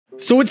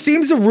So it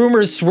seems the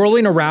rumors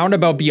swirling around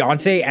about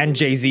Beyoncé and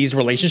Jay-Z's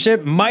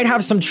relationship might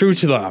have some truth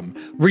to them.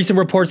 Recent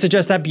reports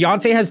suggest that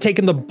Beyoncé has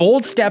taken the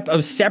bold step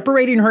of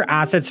separating her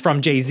assets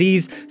from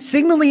Jay-Z's,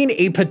 signaling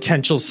a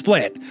potential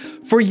split.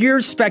 For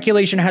years,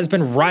 speculation has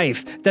been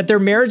rife that their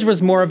marriage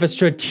was more of a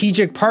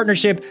strategic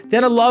partnership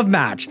than a love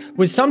match,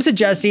 with some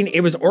suggesting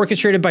it was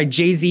orchestrated by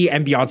Jay-Z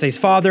and Beyoncé's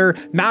father,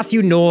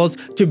 Mathew Knowles,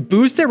 to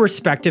boost their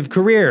respective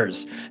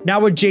careers. Now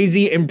with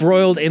Jay-Z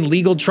embroiled in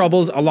legal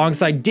troubles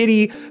alongside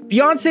Diddy,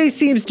 Beyoncé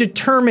seems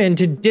determined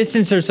to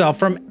distance herself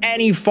from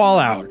any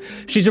fallout.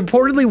 She's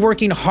reportedly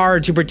working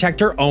hard to protect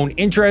her own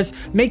interests,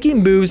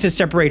 making moves to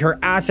separate her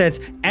assets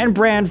and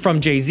brand from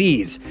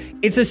Jay-Z's.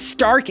 It's a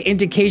stark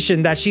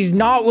indication that she's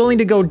not willing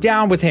to go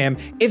down with him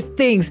if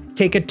things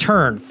take a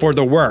turn for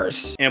the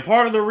worse. And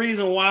part of the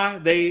reason why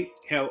they're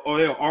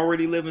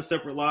already living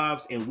separate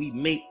lives, and we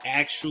may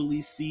actually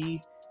see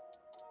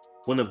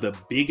one of the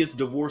biggest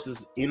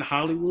divorces in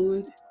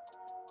Hollywood,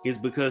 is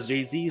because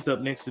Jay-Z is up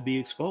next to be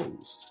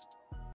exposed.